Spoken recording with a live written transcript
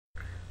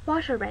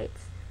Water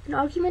rights, an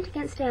argument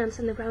against dams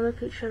on the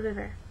Brahmaputra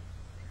River.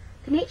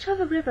 The nature of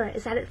a river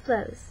is that it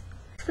flows.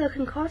 This flow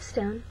can carve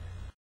stone,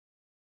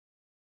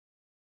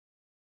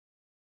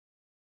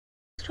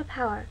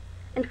 power,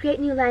 and create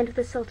new land with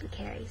the silt it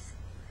carries.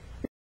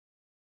 In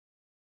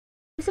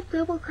the case of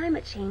global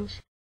climate change,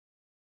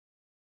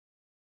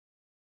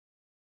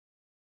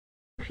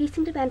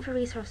 increasing demand for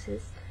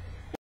resources,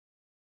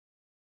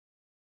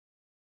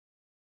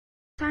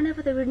 concern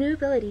over the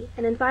renewability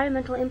and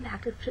environmental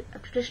impact of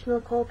traditional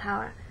coal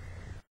power,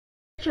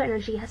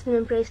 hydroenergy has been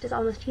embraced as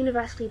almost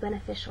universally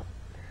beneficial.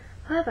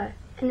 However,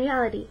 in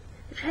reality,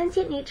 the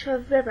transient nature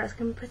of rivers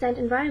can present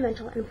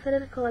environmental and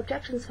political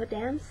objections for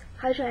dams,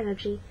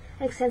 hydroenergy,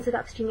 and extensive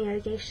upstream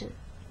irrigation.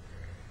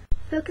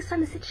 Focused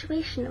on the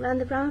situation around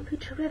the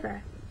Brahmaputra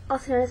River,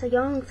 also known as the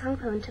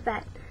Yongleng in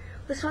Tibet,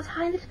 which starts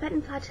high in the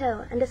Tibetan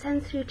Plateau and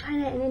descends through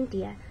China and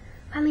India,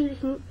 finally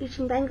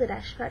reaching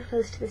Bangladesh where it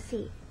flows to the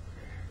sea.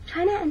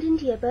 China and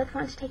India both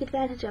want to take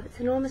advantage of its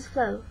enormous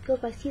flow,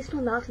 fueled by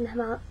seasonal melt in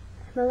the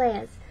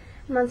Himalayas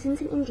and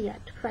monsoons in India,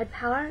 to provide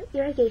power,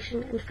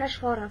 irrigation, and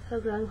fresh water for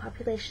the growing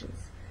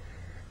populations.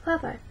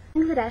 However,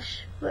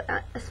 Bangladesh,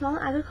 a small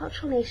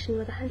agricultural nation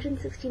with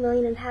 160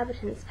 million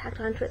inhabitants packed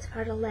onto its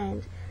fertile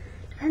land,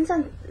 depends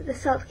on the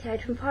silt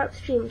carried from far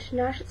upstream to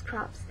nourish its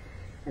crops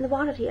and the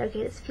water to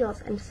irrigate its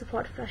fields and to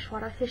support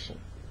freshwater fishing.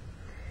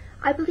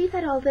 I believe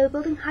that although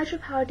building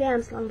hydropower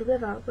dams along the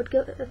river would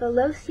give a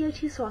low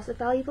CO2 source of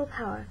valuable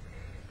power,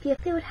 the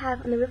effect they would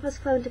have on the river's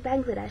flow into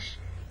Bangladesh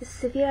is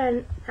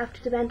severe enough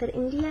to demand that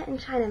India and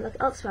China look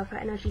elsewhere for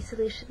energy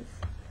solutions.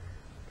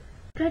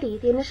 Already,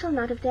 the initial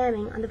amount of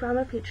damming on the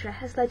Brahmaputra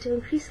has led to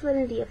increased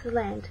salinity of the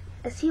land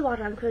as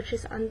seawater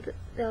encroaches on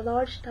the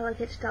large,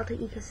 delicate delta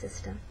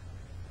ecosystem.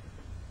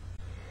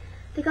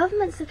 The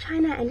governments of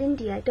China and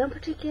India don't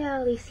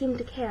particularly seem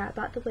to care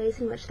about the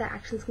ways in which their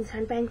actions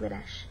concern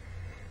Bangladesh.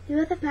 They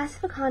both have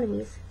massive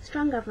economies,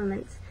 strong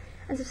governments,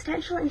 and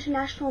substantial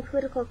international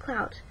political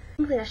clout,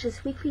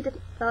 Bangladesh's weakly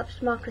developed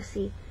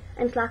democracy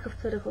and lack of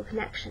political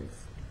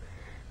connections.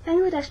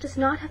 Bangladesh does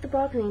not have the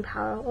bargaining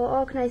power or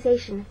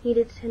organization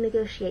needed to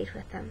negotiate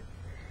with them.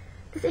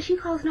 This issue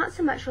calls not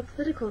so much for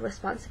political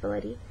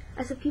responsibility,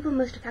 as the people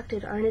most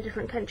affected are in a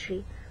different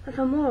country, but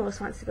for moral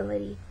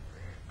responsibility,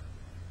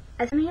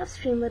 as damming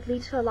upstream would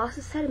lead to a loss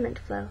of sediment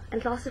flow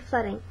and loss of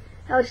flooding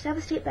that would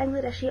devastate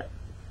Bangladeshi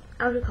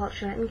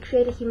agriculture and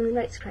create a human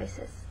rights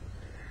crisis.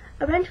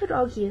 Arendt would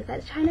argue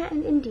that China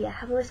and India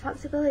have a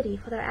responsibility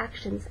for their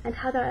actions and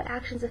how their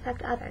actions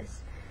affect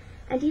others,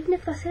 and even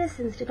if their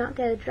citizens did not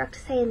get a direct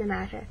say in the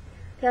matter,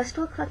 they are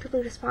still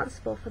collectively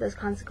responsible for those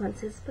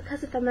consequences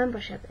because of their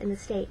membership in the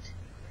state.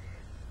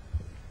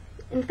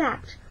 In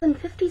fact, more than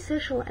 50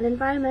 social and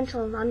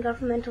environmental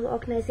non-governmental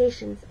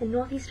organizations in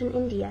northeastern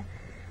India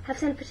have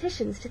sent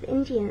petitions to the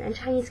Indian and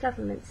Chinese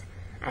governments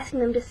asking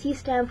them to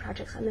cease dam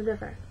projects on the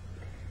river.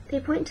 They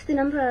point to the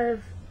number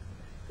of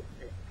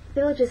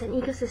villages and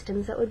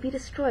ecosystems that would be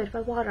destroyed by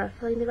water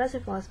filling the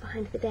reservoirs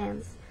behind the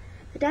dams,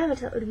 the damage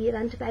that would be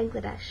done to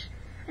Bangladesh,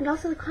 and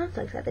also the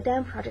conflict that the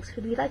dam projects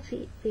would be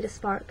likely to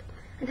spark,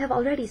 and have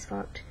already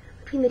sparked,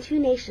 between the two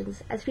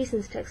nations as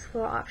reasons to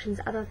explore options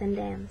other than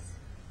dams.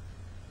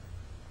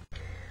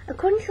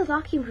 According to the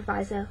vacuum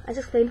proviso, as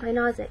explained by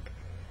Nozick,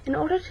 in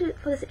order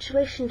for the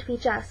situation to be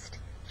just,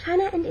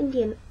 China and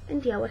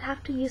India would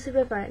have to use the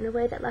river in a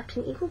way that left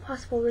an equal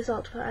possible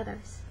result for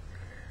others.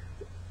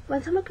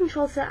 When someone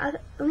controls the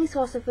only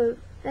source of a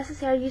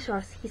necessary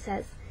resource, he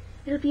says,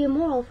 it would be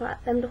immoral for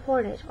them to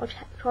hoard it or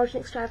charge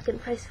an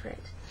extravagant price for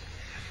it.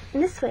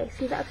 In this way,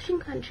 since the upstream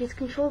countries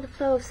control the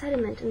flow of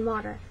sediment and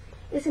water,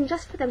 it is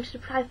unjust for them to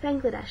deprive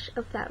Bangladesh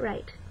of that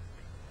right.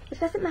 It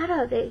doesn't matter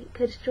that they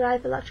could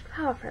derive electric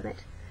power from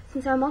it,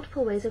 since there are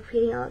multiple ways of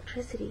creating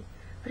electricity,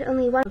 but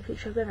only one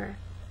future river.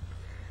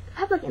 The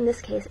public in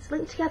this case is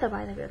linked together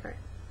by the river.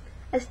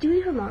 As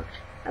Dewey remarked,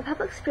 a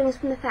public springs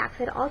from the fact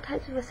that all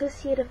types of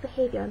associative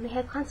behavior may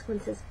have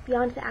consequences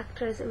beyond the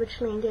actors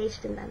originally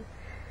engaged in them,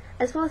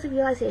 as well as the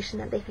realization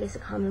that they face a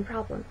common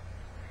problem.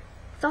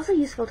 It's also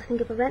useful to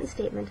think of a rent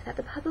statement that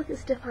the public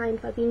is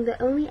defined by being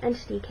the only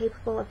entity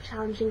capable of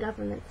challenging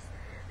governments,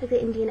 like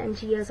the Indian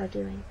NGOs are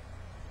doing.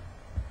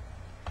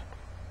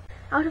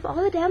 Out of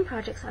all the dam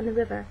projects on the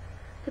river,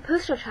 the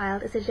poster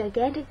child is a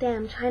gigantic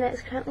dam China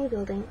is currently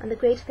building on the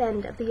great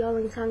bend of the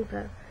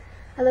Yongleng,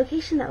 a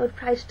location that would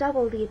provide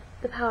double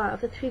the power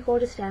of the Three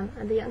Gorges Dam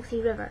and the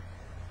Yangtze River.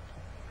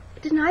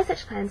 It denies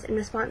such plans in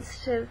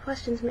response to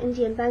questions from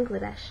India and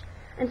Bangladesh,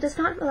 and does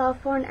not allow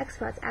foreign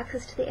experts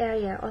access to the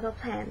area or their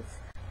plans,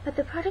 but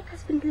the project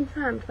has been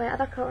confirmed by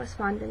other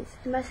correspondents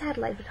and by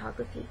satellite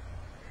photography.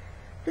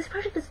 This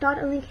project does not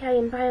only carry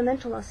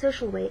environmental or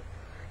social weight,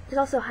 it is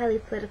also highly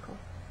political.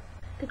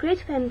 The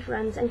Great Bend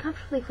runs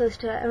uncomfortably close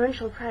to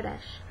Arunachal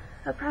Pradesh,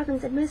 a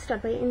province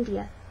administered by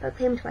India but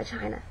claimed by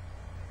China.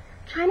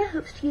 China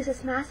hopes to use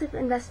this massive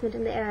investment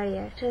in the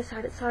area to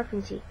assert its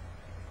sovereignty.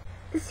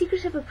 This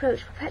secretive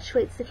approach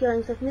perpetuates the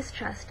feelings of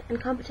mistrust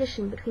and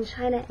competition between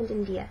China and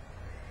India.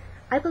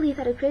 I believe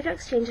that a greater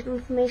exchange of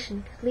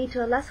information could lead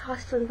to a less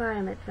hostile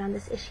environment around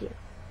this issue.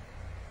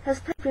 has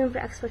plenty of room for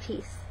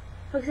expertise.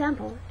 For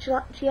example,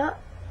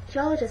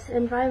 geologists and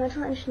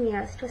environmental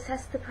engineers to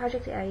assess the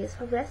project areas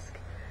for risk,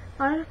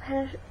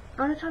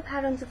 monitor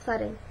patterns of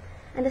flooding,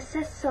 and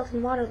assess silt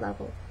and water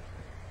level,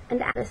 and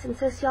activists and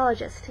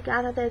sociologists to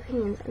gather the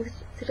opinions and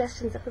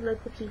suggestions of the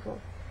local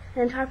people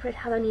and interpret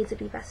how their needs would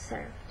be best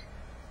served.